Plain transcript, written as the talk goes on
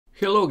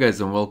Hello guys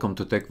and welcome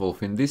to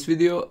TechWolf. In this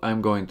video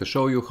I'm going to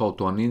show you how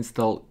to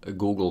uninstall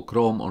Google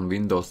Chrome on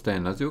Windows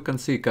 10. As you can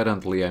see,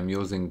 currently I'm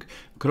using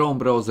Chrome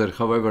browser,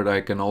 however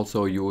I can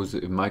also use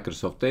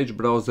Microsoft Edge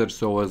browser,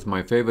 so as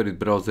my favorite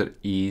browser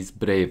is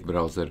Brave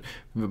browser,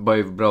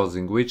 by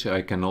browsing which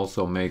I can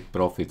also make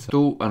profits.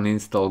 To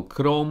uninstall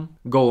Chrome,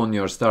 go on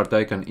your start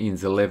icon in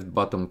the left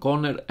bottom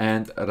corner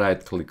and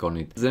right click on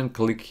it. Then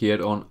click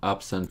here on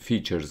apps and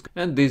features,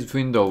 and this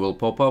window will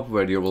pop up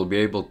where you will be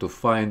able to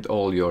find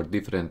all your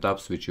different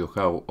apps which you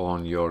have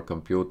on your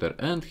computer,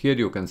 and here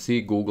you can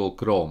see Google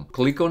Chrome.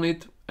 Click on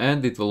it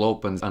and it will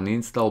open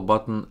uninstall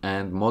button,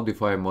 and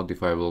modify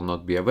will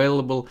not be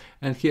available,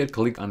 and here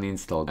click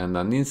uninstall and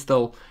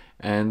uninstall,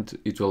 and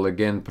it will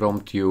again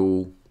prompt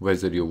you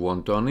whether you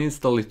want to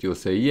uninstall it. You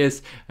say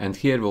yes, and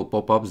here will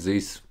pop up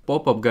this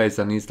pop-up, guys,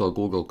 uninstall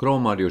Google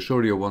Chrome. Are you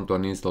sure you want to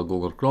uninstall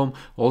Google Chrome?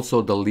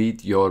 Also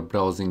delete your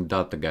browsing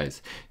data,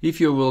 guys.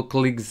 If you will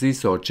click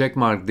this or check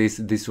mark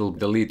this will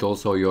delete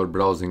also your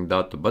browsing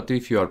data. But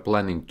if you are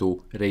planning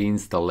to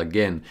reinstall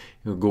again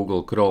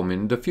Google Chrome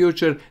in the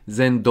future,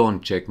 then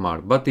don't check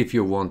mark. But if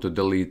you want to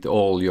delete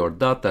all your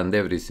data and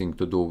everything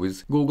to do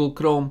with Google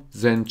Chrome,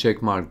 then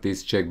check mark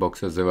this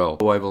checkbox as well.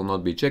 So I will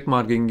not be check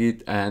marking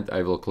it, and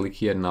I will click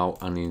here now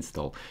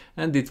uninstall,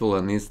 and it will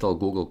uninstall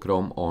Google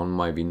Chrome on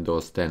my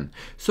Windows 10.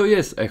 So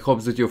yes, I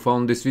hope that you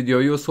found this video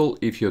useful.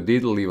 If you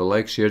did, leave a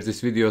like, share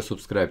this video,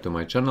 subscribe to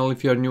my channel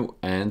if you are new,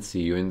 and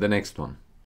see you in the next one.